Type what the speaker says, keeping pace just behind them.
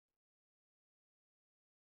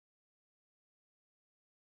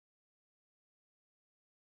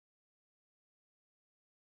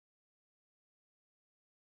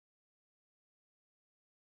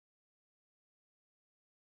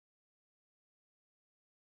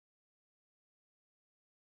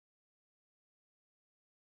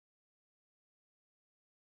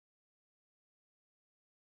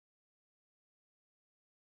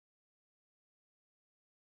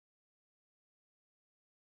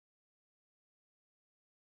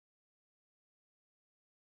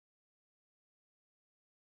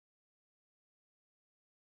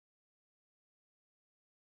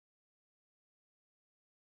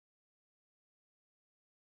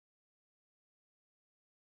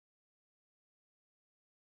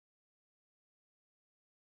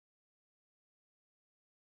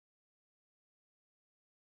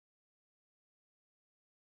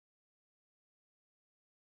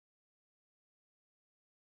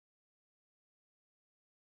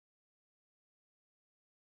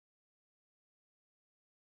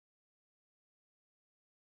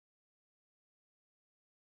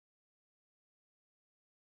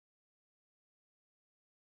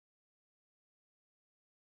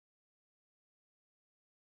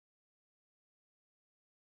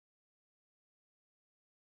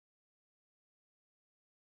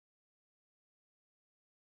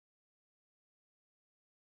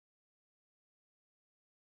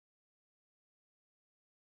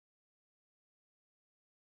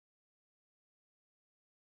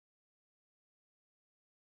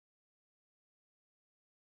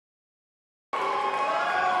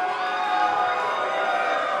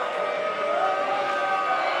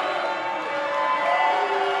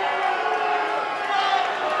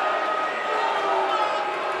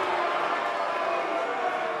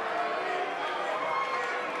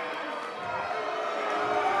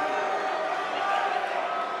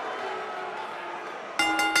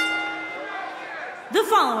The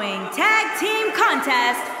following tag team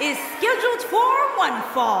contest is scheduled for one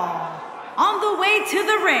fall. On the way to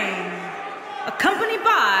the ring, accompanied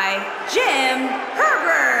by Jim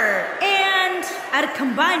Herbert, and at a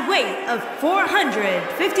combined weight of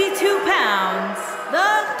 452 pounds,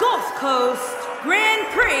 the Gulf Coast Grand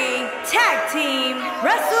Prix Tag Team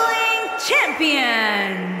Wrestling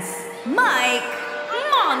Champions, Mike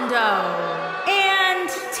Mondo and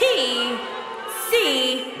T.C.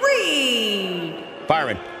 Reed.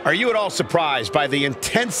 Byron, are you at all surprised by the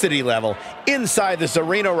intensity level inside this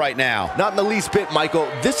arena right now? Not in the least bit, Michael.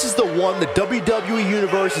 This is the one the WWE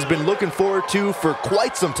Universe has been looking forward to for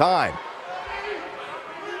quite some time.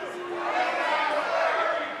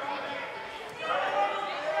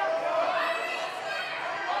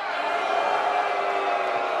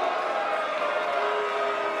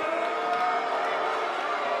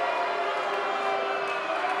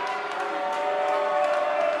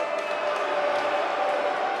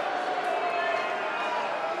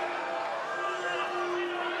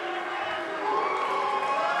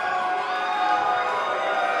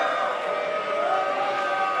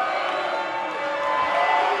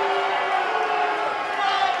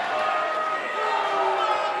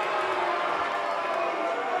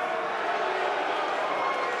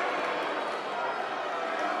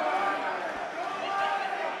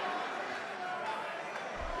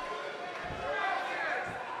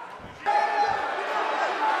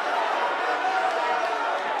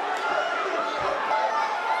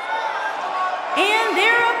 And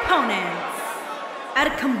their opponents, at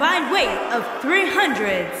a combined weight of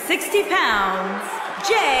 360 pounds,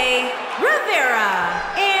 Jay Rivera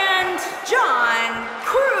and John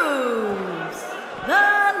Cruz, the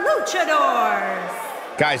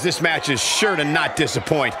Luchadors. Guys, this match is sure to not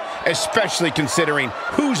disappoint, especially considering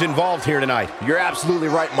who's involved here tonight. You're absolutely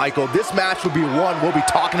right, Michael. This match will be one we'll be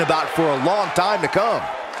talking about for a long time to come.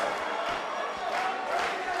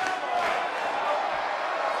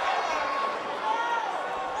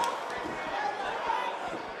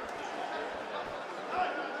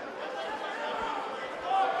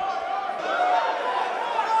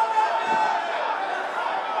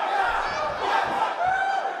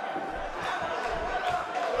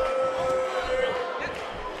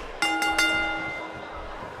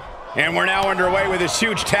 And we're now underway with this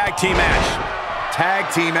huge tag team match.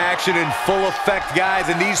 Tag team action in full effect, guys,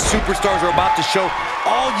 and these superstars are about to show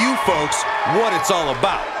all you folks what it's all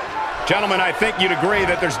about. Gentlemen, I think you'd agree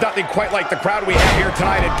that there's nothing quite like the crowd we have here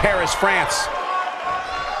tonight in Paris, France.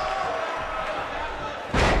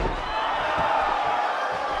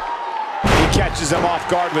 He catches him off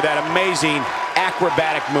guard with that amazing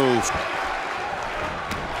acrobatic move.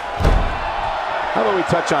 How about we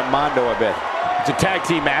touch on Mondo a bit? It's a tag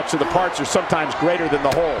team match, so the parts are sometimes greater than the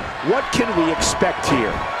whole. What can we expect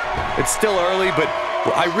here? It's still early, but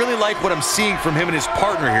I really like what I'm seeing from him and his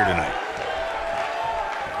partner here tonight.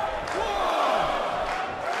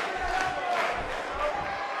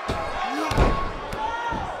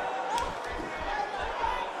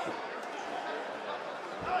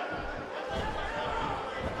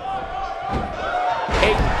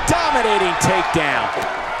 A dominating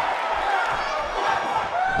takedown.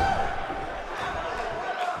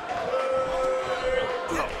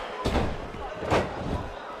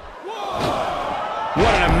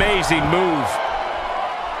 What an amazing move.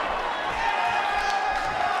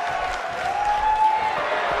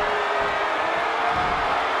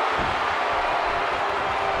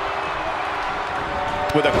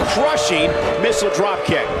 With a crushing missile drop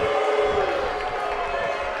kick.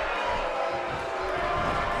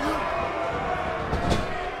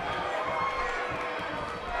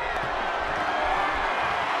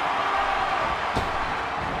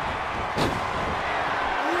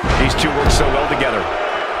 These two work so well together.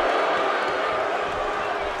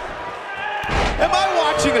 Am I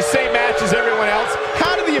watching the same match as everyone else?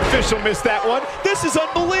 How did the official miss that one? This is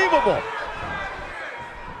unbelievable.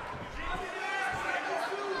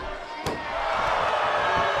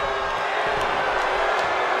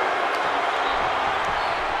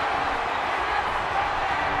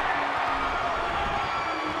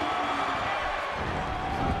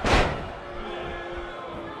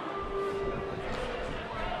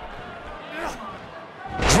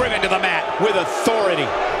 Driven to the mat with authority.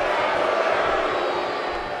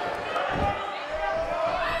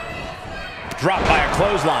 Dropped by a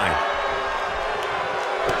clothesline.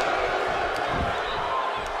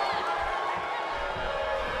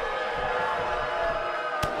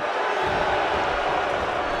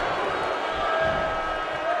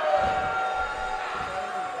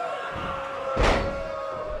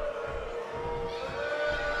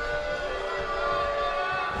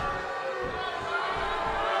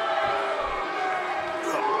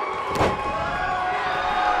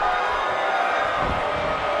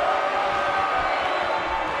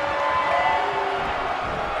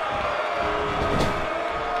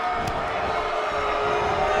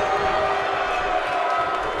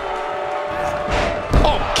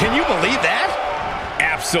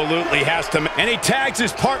 absolutely has to. And he tags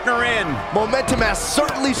his partner in. Momentum has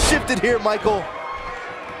certainly shifted here, Michael.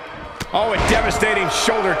 Oh, a devastating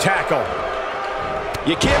shoulder tackle.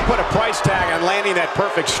 You can't put a price tag on landing that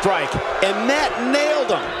perfect strike. And that nailed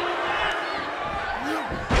him.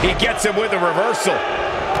 He gets him with a reversal.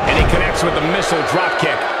 And he connects with the missile drop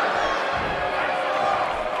kick.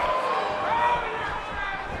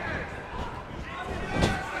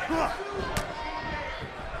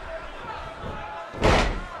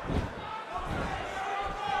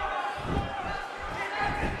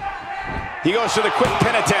 He goes for the quick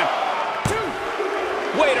pin attempt.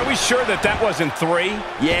 Wait, are we sure that that wasn't 3?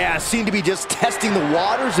 Yeah, seemed to be just testing the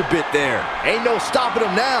waters a bit there. Ain't no stopping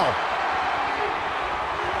him now.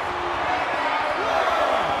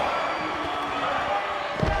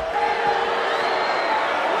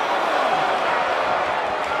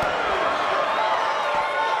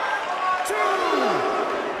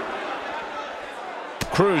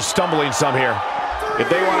 Cruz stumbling some here. If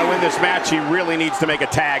they want to win this match, he really needs to make a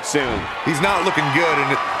tag soon. He's not looking good,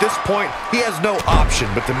 and at this point, he has no option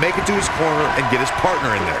but to make it to his corner and get his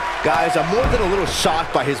partner in there. Guys, I'm more than a little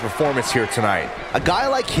shocked by his performance here tonight. A guy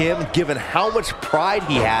like him, given how much pride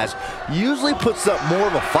he has, usually puts up more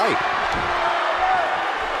of a fight.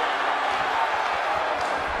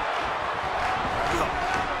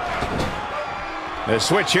 The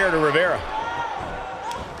switch here to Rivera.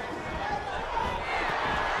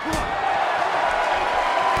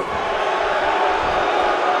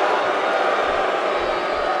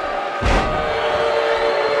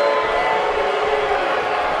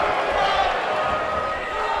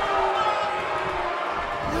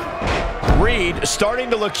 Starting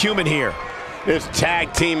to look human here. This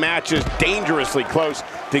tag team match is dangerously close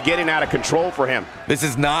to getting out of control for him. This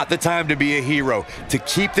is not the time to be a hero. To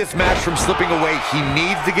keep this match from slipping away, he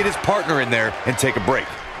needs to get his partner in there and take a break.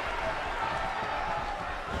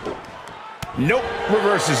 Nope,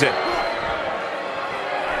 reverses it.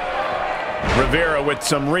 Rivera with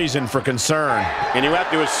some reason for concern. And you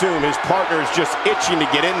have to assume his partner is just itching to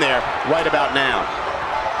get in there right about now.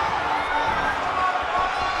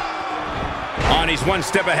 And he's one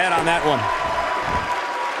step ahead on that one.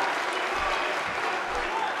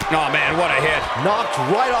 Oh, man, what a hit. Knocked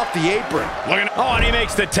right off the apron. Oh, and he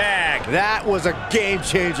makes the tag. That was a game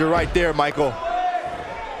changer right there, Michael.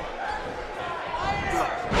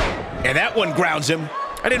 And that one grounds him.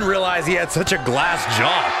 I didn't realize he had such a glass jaw.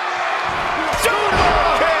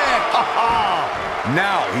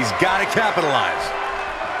 Now he's got to capitalize.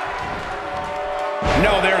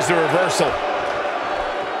 No, there's the reversal.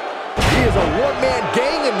 He is a one-man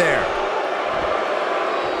gang in there.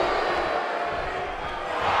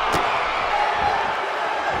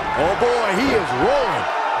 Oh boy, he is rolling.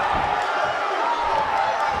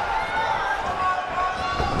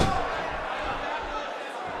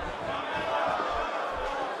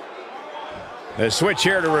 The switch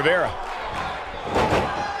here to Rivera.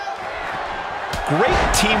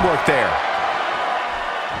 Great teamwork there.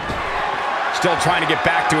 Still trying to get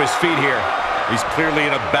back to his feet here. He's clearly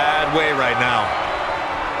in a bad way right now.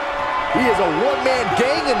 He is a one-man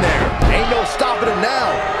gang in there. Ain't no stopping him now.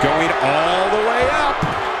 Going all the way up.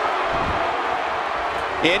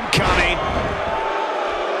 Incoming.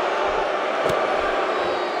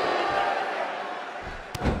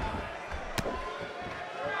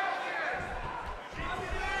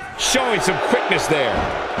 Showing some quickness there.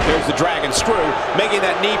 There's the dragon screw, making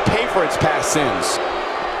that knee pay for its past sins.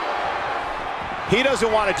 He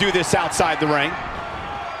doesn't want to do this outside the ring.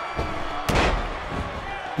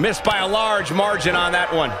 Missed by a large margin on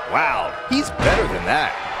that one. Wow, he's better than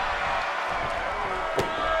that.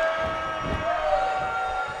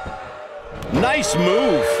 Nice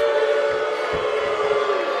move.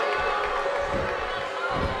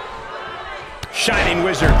 Shining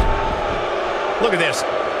Wizard. Look at this.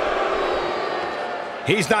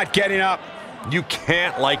 He's not getting up. You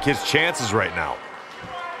can't like his chances right now.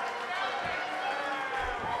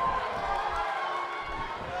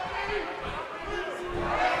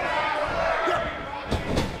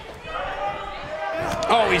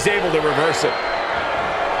 Oh, he's able to reverse it.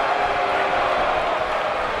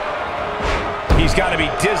 He's got to be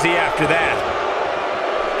dizzy after that.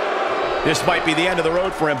 This might be the end of the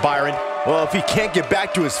road for him, Byron. Well, if he can't get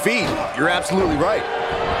back to his feet, you're absolutely right.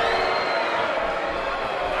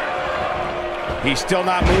 He's still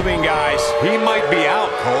not moving, guys. He might be out,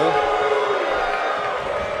 Cole.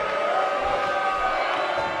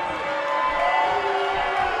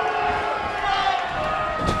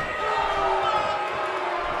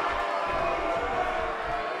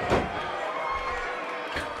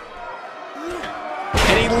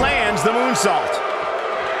 And he lands the moonsault.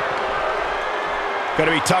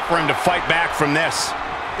 Gonna be tough for him to fight back from this.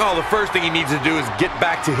 Oh, the first thing he needs to do is get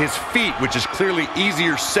back to his feet, which is clearly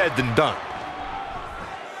easier said than done.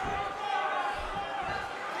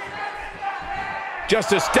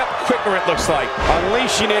 Just a step quicker, it looks like.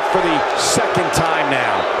 Unleashing it for the second time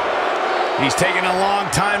now. He's taking a long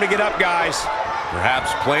time to get up, guys.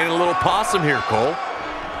 Perhaps playing a little possum here, Cole.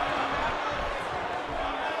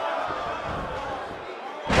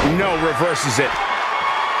 No, reverses it.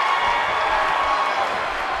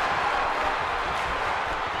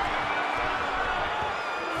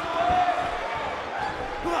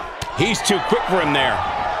 He's too quick for him there.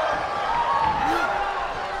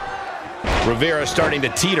 Rivera starting to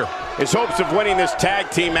teeter. His hopes of winning this tag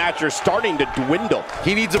team match are starting to dwindle.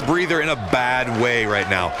 He needs a breather in a bad way right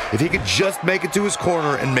now. If he could just make it to his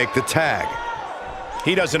corner and make the tag.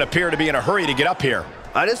 He doesn't appear to be in a hurry to get up here.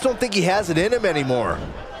 I just don't think he has it in him anymore.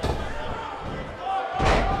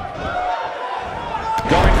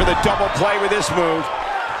 Going for the double play with this move.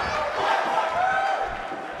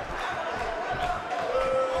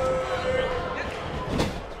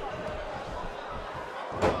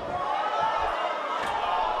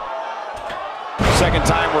 Second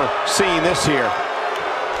time we're seeing this here.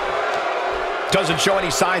 Doesn't show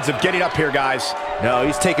any signs of getting up here, guys. No,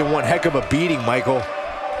 he's taking one heck of a beating, Michael.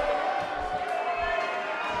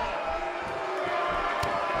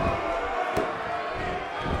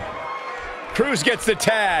 Cruz gets the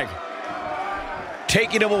tag.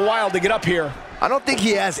 Taking him a while to get up here. I don't think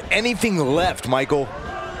he has anything left, Michael.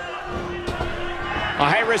 A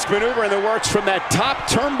high-risk maneuver in the works from that top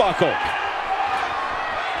turnbuckle.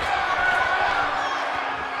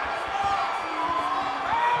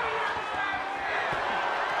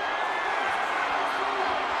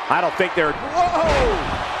 I don't think they're...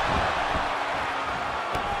 Whoa!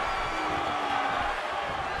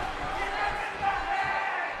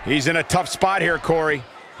 He's in a tough spot here, Corey.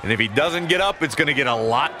 And if he doesn't get up, it's going to get a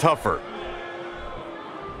lot tougher.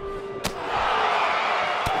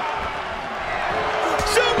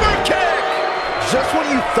 Super kick! Just when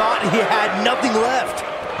you thought he had nothing left.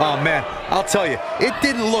 Oh, man, I'll tell you, it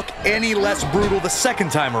didn't look any less brutal the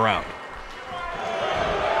second time around.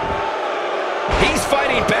 He's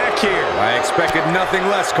fighting back here. I expected nothing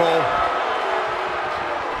less, Cole.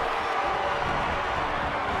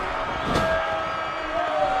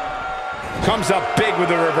 Comes up big with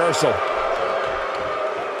the reversal.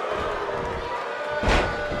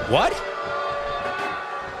 What?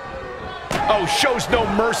 Oh, shows no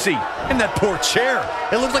mercy. And that poor chair.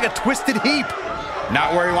 It looks like a twisted heap.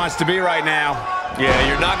 Not where he wants to be right now. Yeah,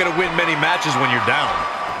 you're not going to win many matches when you're down.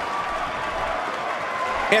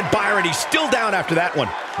 And Byron, he's still down after that one.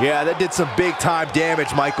 Yeah, that did some big-time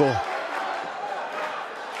damage, Michael.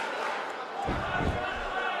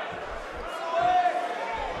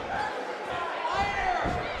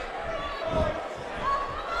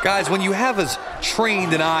 Guys, when you have as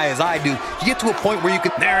trained an eye as I do, you get to a point where you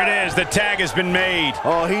can... There it is. The tag has been made.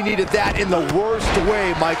 Oh, he needed that in the worst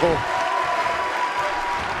way, Michael.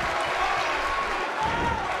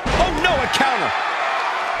 Oh, no, a counter.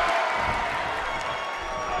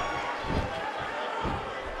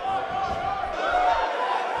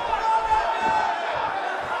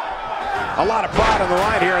 A lot of pride on the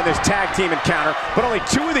line here in this tag team encounter, but only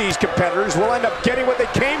two of these competitors will end up getting what they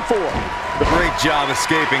came for. Great job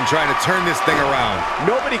escaping, trying to turn this thing around.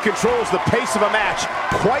 Nobody controls the pace of a match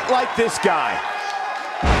quite like this guy.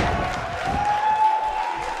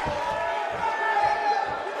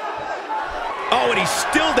 Oh, and he's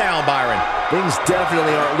still down, Byron. Things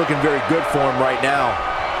definitely aren't looking very good for him right now.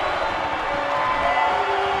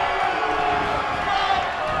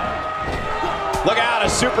 Look out, a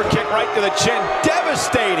super kick right to the chin.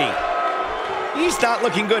 Devastating. He's not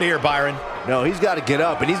looking good here, Byron. No, he's got to get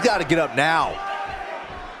up, and he's got to get up now.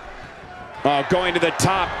 Oh, going to the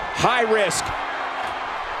top. High risk.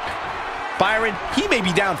 Byron, he may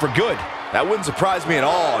be down for good. That wouldn't surprise me at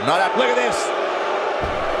all. Not after... Look at this.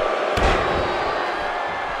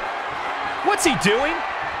 What's he doing?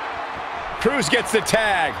 Cruz gets the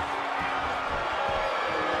tag.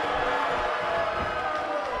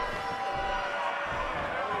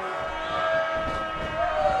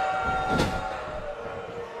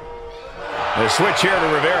 The switch here to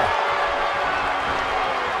Rivera.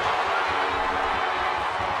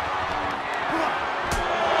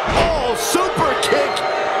 Oh, super kick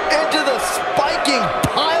into the spiking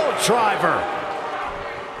pile driver.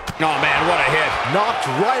 Oh, man, what a hit. Knocked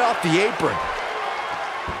right off the apron.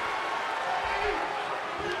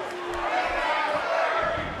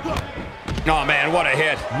 Oh, man, what a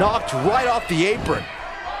hit. Knocked right off the apron.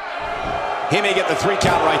 He may get the 3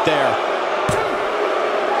 count right there.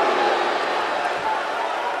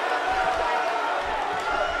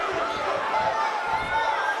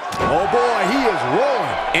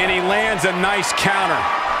 And he lands a nice counter.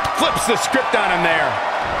 Flips the script on him there.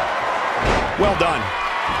 Well done.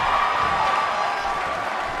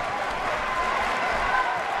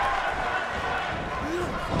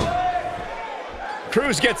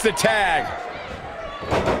 Cruz gets the tag.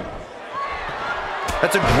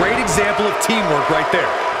 That's a great example of teamwork right there.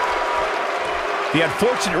 The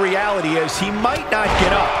unfortunate reality is he might not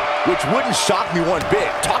get up. Which wouldn't shock me one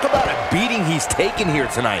bit. Talk about a beating he's taken here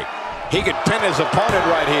tonight. He could pin his opponent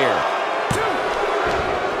right here.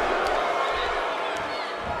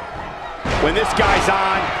 When this guy's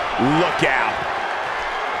on, look out.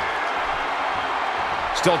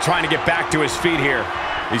 Still trying to get back to his feet here.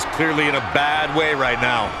 He's clearly in a bad way right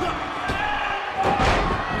now.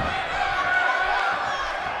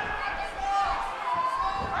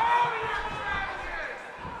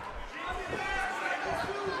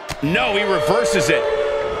 No, he reverses it.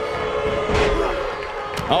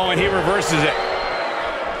 Oh, and he reverses it.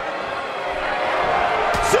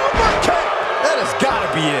 Super kick! That has got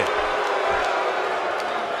to be it.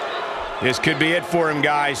 This could be it for him,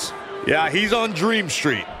 guys. Yeah, he's on Dream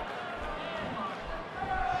Street.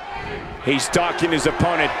 He's stalking his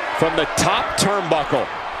opponent from the top turnbuckle.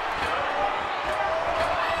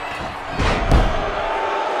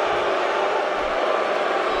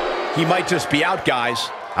 He might just be out,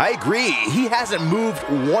 guys. I agree. He hasn't moved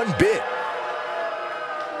one bit.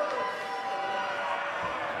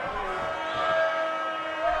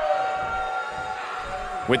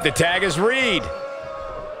 With the tag is Reed.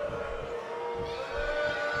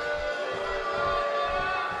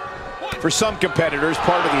 For some competitors,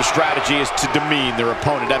 part of their strategy is to demean their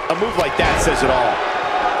opponent. A move like that says it all.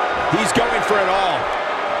 He's going for it all.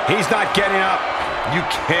 He's not getting up. You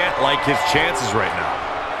can't like his chances right now.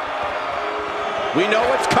 We know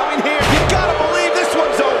what's coming here. You gotta believe this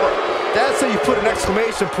one's over. That's how you put an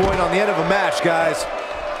exclamation point on the end of a match, guys.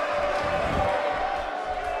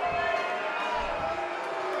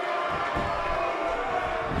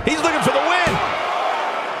 He's looking for the win.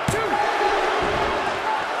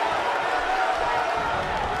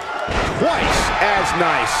 Twice as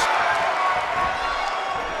nice.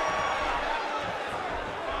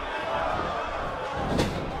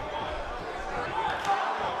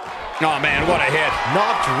 Oh, man, what a hit.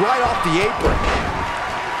 Knocked right off the apron.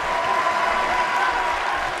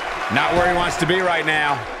 Not where he wants to be right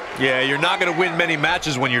now. Yeah, you're not going to win many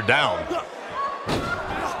matches when you're down.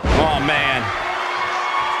 Oh, man.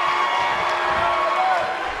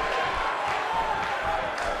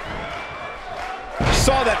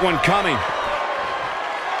 Saw that one coming.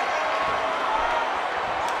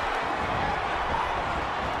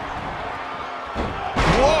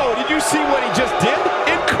 Whoa, did you see what he just did?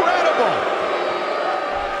 Incredible.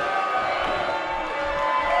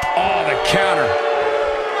 Oh, the counter.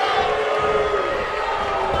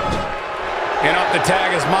 And up the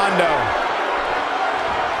tag is Mondo.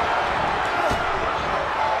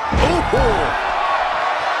 Ooh.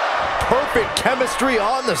 Perfect chemistry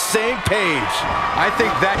on the same page. I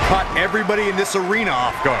think that caught everybody in this arena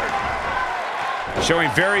off guard.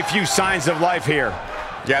 Showing very few signs of life here.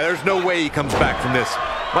 Yeah, there's no way he comes back from this.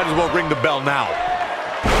 Might as well ring the bell now.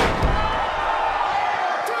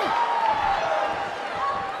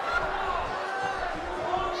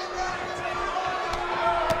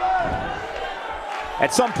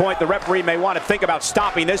 At some point, the referee may want to think about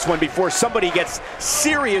stopping this one before somebody gets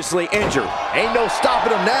seriously injured. Ain't no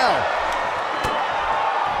stopping him now.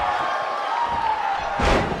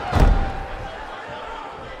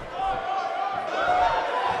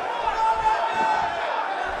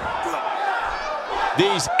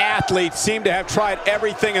 These athletes seem to have tried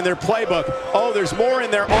everything in their playbook. Oh, there's more in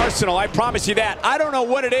their arsenal, I promise you that. I don't know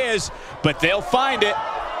what it is, but they'll find it.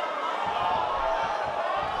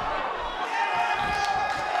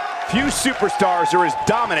 Few superstars are as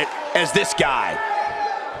dominant as this guy.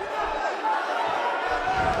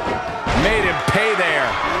 Made him pay there.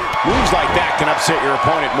 Moves like that can upset your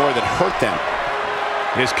opponent more than hurt them.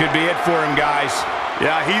 This could be it for him, guys.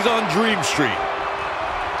 Yeah, he's on Dream Street.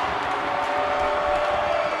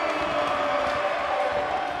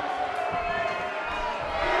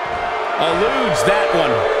 Eludes that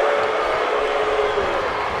one.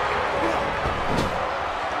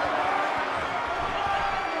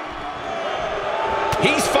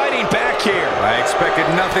 He's fighting back here. I expected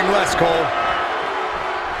nothing less, Cole.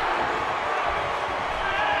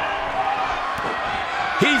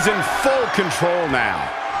 He's in full control now.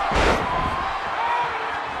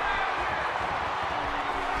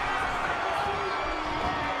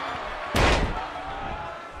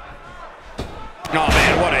 Oh,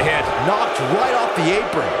 man, what a hit. Knocked right off the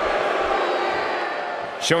apron.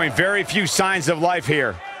 Showing very few signs of life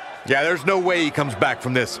here. Yeah, there's no way he comes back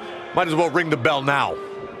from this. Might as well ring the bell now.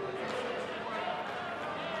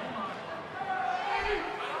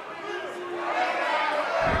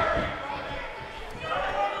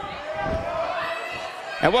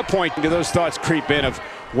 At what point do those thoughts creep in of,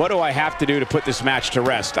 what do I have to do to put this match to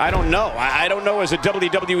rest? I don't know. I don't know as a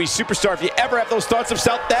WWE superstar if you ever have those thoughts of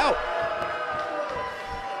self-doubt.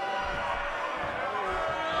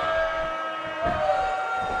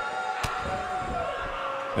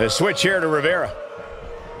 The switch here to Rivera.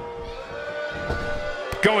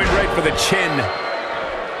 Going right for the chin.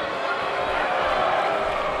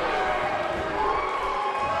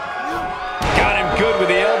 Got him good with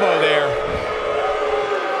the elbow there.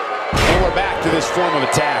 And we're back to this form of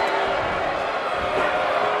attack.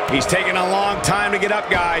 He's taking a long time to get up,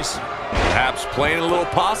 guys. Perhaps playing a little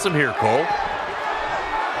possum here, Cole.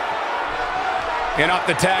 And up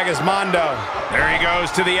the tag is Mondo. There he goes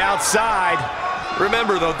to the outside.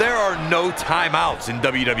 Remember, though, there are no timeouts in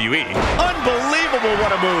WWE. Unbelievable,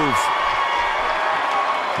 what a move.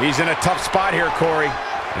 He's in a tough spot here, Corey.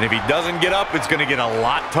 And if he doesn't get up, it's going to get a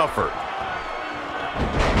lot tougher.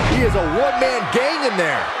 He is a one-man gang in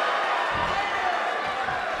there.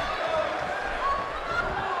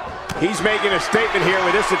 He's making a statement here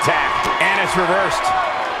with this attack. And it's reversed.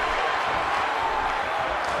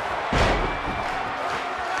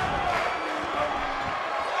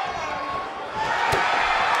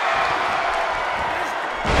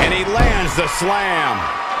 And he lands the slam.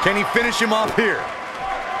 Can he finish him off here?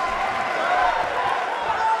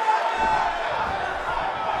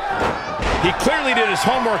 He clearly did his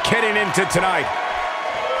homework heading into tonight.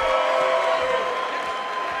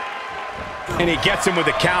 And he gets him with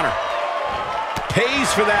the counter.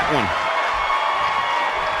 Pays for that one.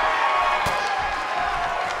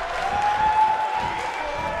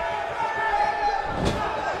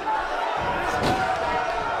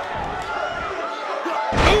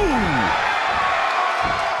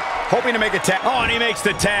 Hoping to make a tag. Oh, and he makes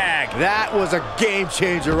the tag. That was a game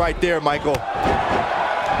changer right there, Michael.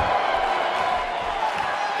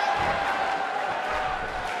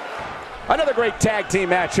 Another great tag team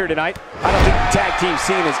match here tonight. I don't think the tag team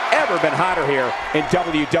scene has ever been hotter here in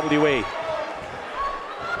WWE.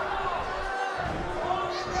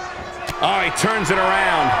 Oh, he turns it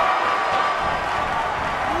around.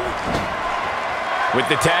 With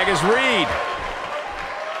the tag is Reed.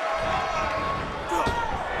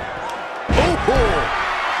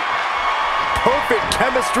 Perfect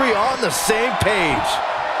chemistry on the same page.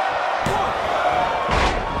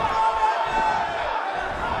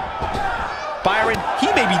 Byron, he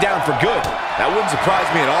may be down for good. That wouldn't surprise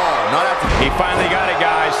me at all. Not after He finally got it,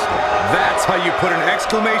 guys. That's how you put an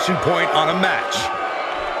exclamation point on a match.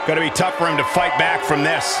 Going to be tough for him to fight back from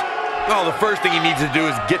this. Well, the first thing he needs to do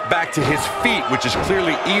is get back to his feet, which is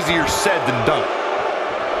clearly easier said than done.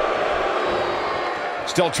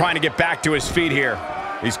 Still trying to get back to his feet here.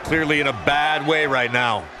 He's clearly in a bad way right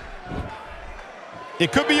now.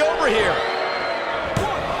 It could be over here.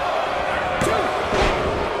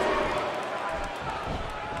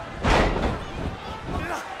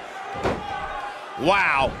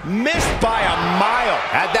 Wow, missed by a mile.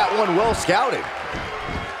 had that one well scouted.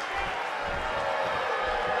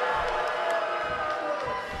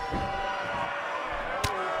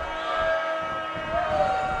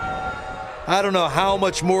 I don't know how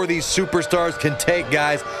much more these superstars can take,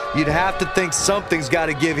 guys. You'd have to think something's got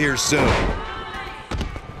to give here soon.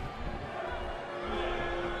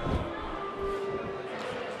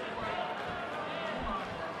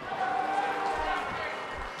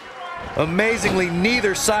 Amazingly,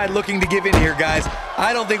 neither side looking to give in here, guys.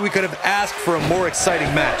 I don't think we could have asked for a more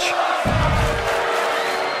exciting match.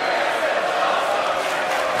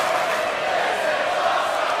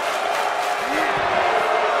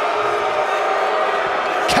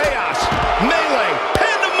 Melee,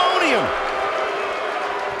 pandemonium.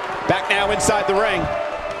 Back now inside the ring.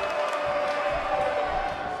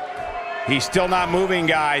 He's still not moving,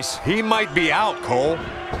 guys. He might be out, Cole.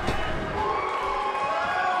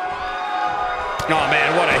 Oh,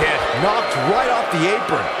 man, what a hit. Knocked right off the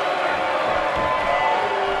apron.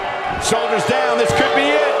 Shoulders down, this could be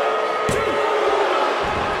it.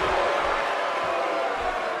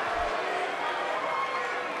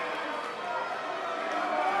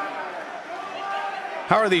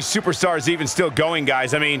 How are these superstars even still going,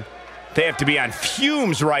 guys? I mean, they have to be on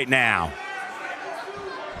fumes right now.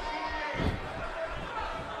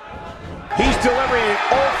 He's delivering an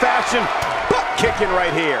old-fashioned butt kicking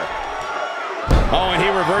right here. Oh, and he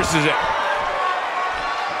reverses it.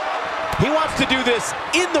 He wants to do this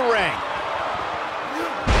in the ring.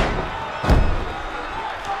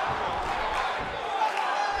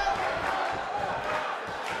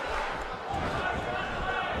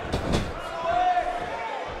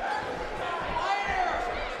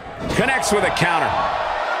 Connects with a counter.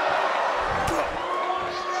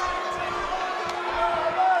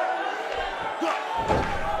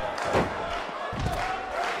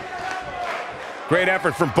 Great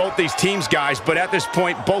effort from both these teams, guys, but at this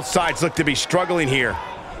point, both sides look to be struggling here.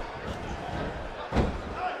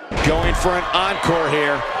 Going for an encore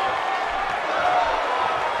here.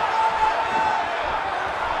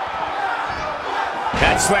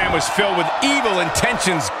 That slam was filled with evil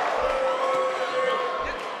intentions.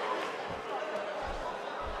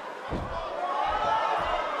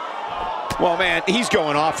 Well, man, he's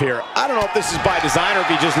going off here. I don't know if this is by design or if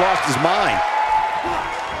he just lost his mind.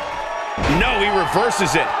 No, he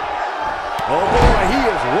reverses it. Oh, boy, he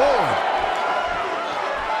is rolling.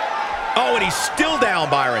 Oh, and he's still down,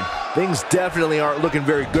 Byron. Things definitely aren't looking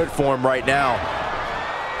very good for him right now.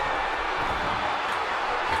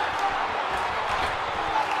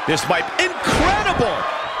 This might be incredible.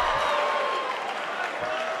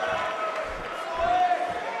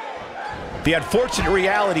 The unfortunate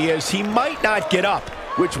reality is he might not get up.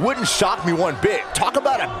 Which wouldn't shock me one bit. Talk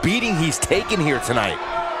about a beating he's taken here tonight.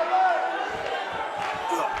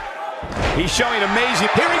 He's showing amazing.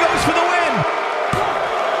 Here he goes for the win.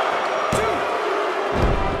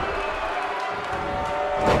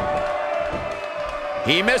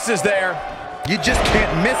 He misses there. You just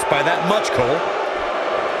can't miss by that much, Cole.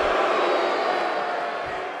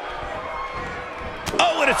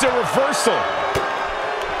 Oh, and it's a reversal.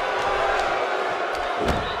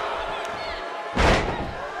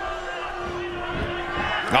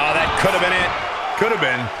 Oh, that could have been it. Could have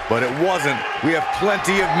been, but it wasn't. We have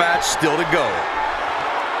plenty of match still to go.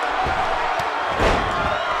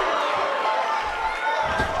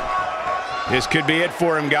 This could be it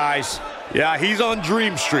for him, guys. Yeah, he's on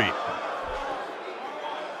Dream Street.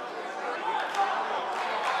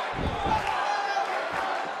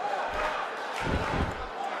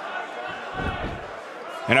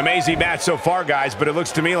 An amazing match so far, guys, but it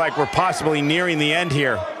looks to me like we're possibly nearing the end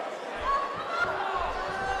here.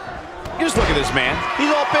 Just look at this man.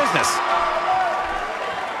 He's all business.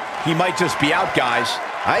 He might just be out, guys.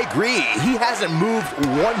 I agree. He hasn't moved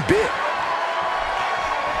one bit.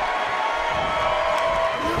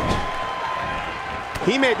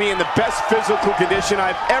 He may be in the best physical condition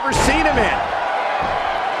I've ever seen him in.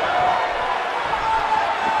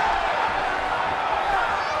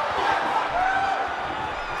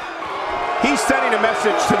 He's sending a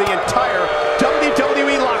message to the entire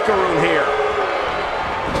WWE locker room here.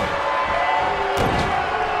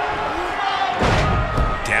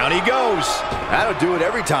 Down he goes. That'll do it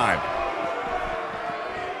every time.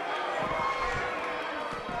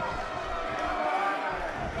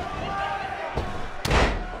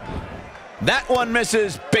 That one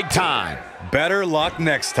misses big time. Better luck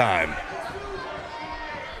next time.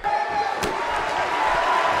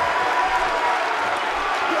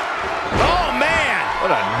 Oh, man.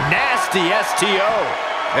 What a nasty STO.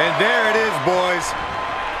 And there it is, boys.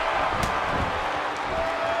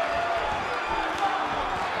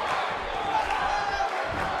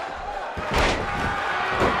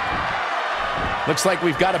 Looks like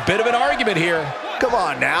we've got a bit of an argument here. Come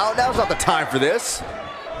on now. Now's not the time for this.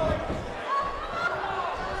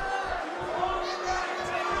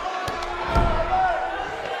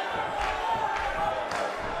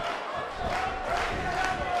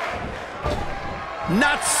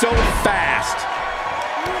 Not so fast.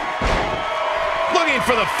 Looking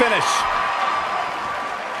for the finish.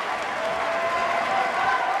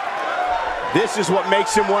 This is what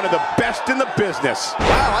makes him one of the best in the business.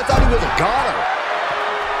 Wow, I thought he was a goner.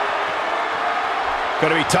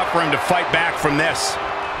 Going to be tough for him to fight back from this.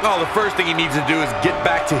 Well, the first thing he needs to do is get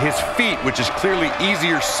back to his feet, which is clearly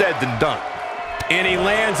easier said than done. And he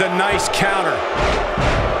lands a nice counter.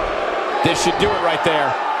 This should do it right there.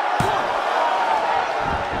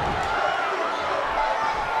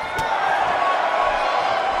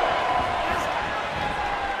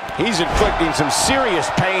 He's inflicting some serious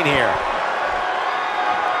pain here.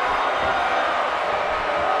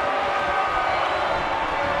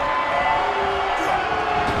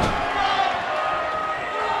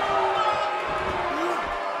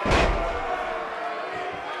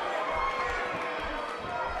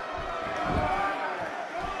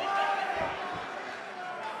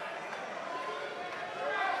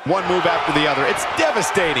 One move after the other. It's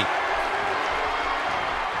devastating.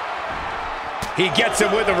 He gets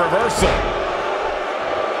him with a reversal.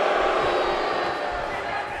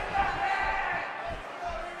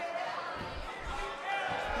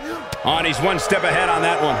 Oh, and he's one step ahead on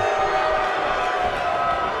that one.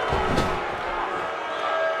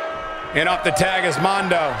 And off the tag is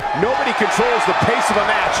Mondo. Nobody controls the pace of a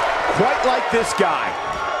match quite like this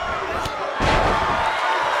guy.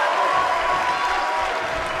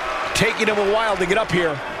 taking him a while to get up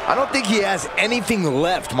here. I don't think he has anything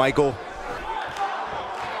left, Michael.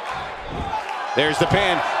 There's the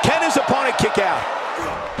pin. Can his opponent kick out?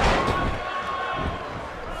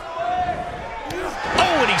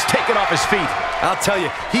 Oh, and he's taken off his feet. I'll tell you,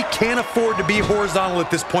 he can't afford to be horizontal at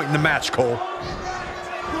this point in the match, Cole.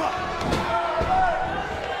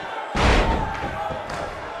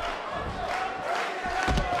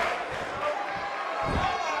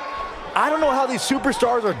 I don't know how these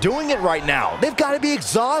superstars are doing it right now. They've got to be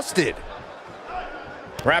exhausted.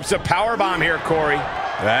 Perhaps a powerbomb here, Corey.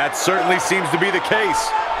 That certainly seems to be the case.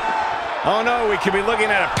 Oh no, we could be looking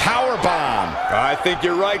at a powerbomb. I think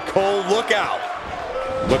you're right, Cole. Look out.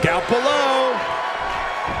 Look out below.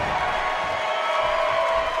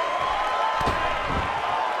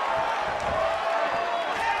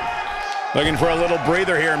 Looking for a little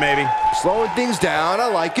breather here, maybe. Slowing things down. I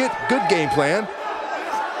like it. Good game plan.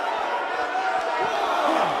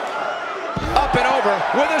 Up and over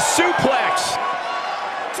with a suplex.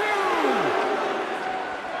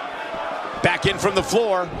 Back in from the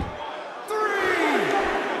floor.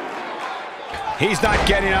 He's not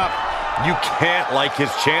getting up. You can't like his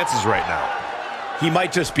chances right now. He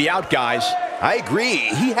might just be out, guys. I agree.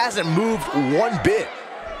 He hasn't moved one bit.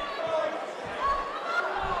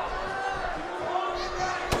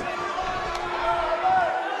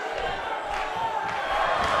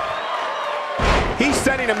 He's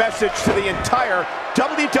sending a message to the entire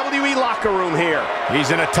WWE locker room here.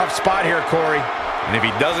 He's in a tough spot here, Corey. And if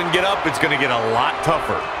he doesn't get up, it's going to get a lot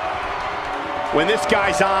tougher. When this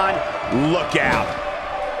guy's on, look out.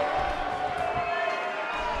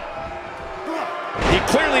 He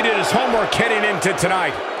clearly did his homework heading into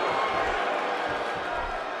tonight.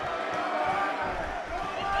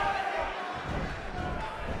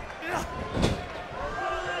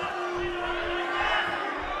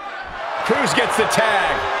 Cruz gets the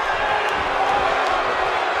tag.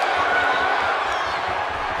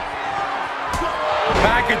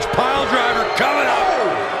 Package pile driver coming up.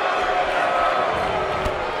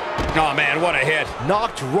 Oh, man, what a hit.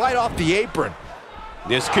 Knocked right off the apron.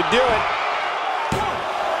 This could do it.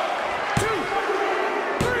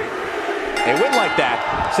 A win like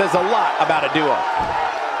that says a lot about a duo.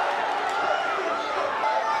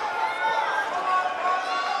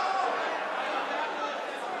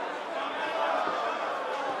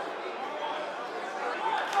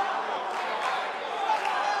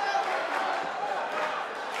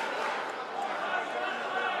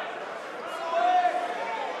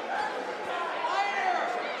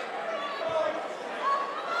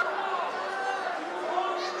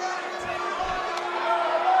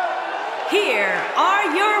 Here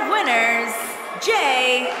are your winners,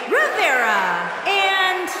 Jay Rivera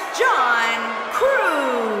and John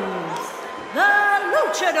Cruz, the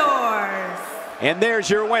Luchadors. And there's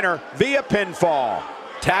your winner via pinfall.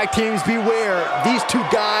 Tag teams beware. These two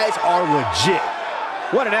guys are legit.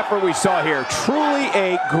 What an effort we saw here. Truly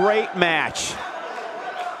a great match.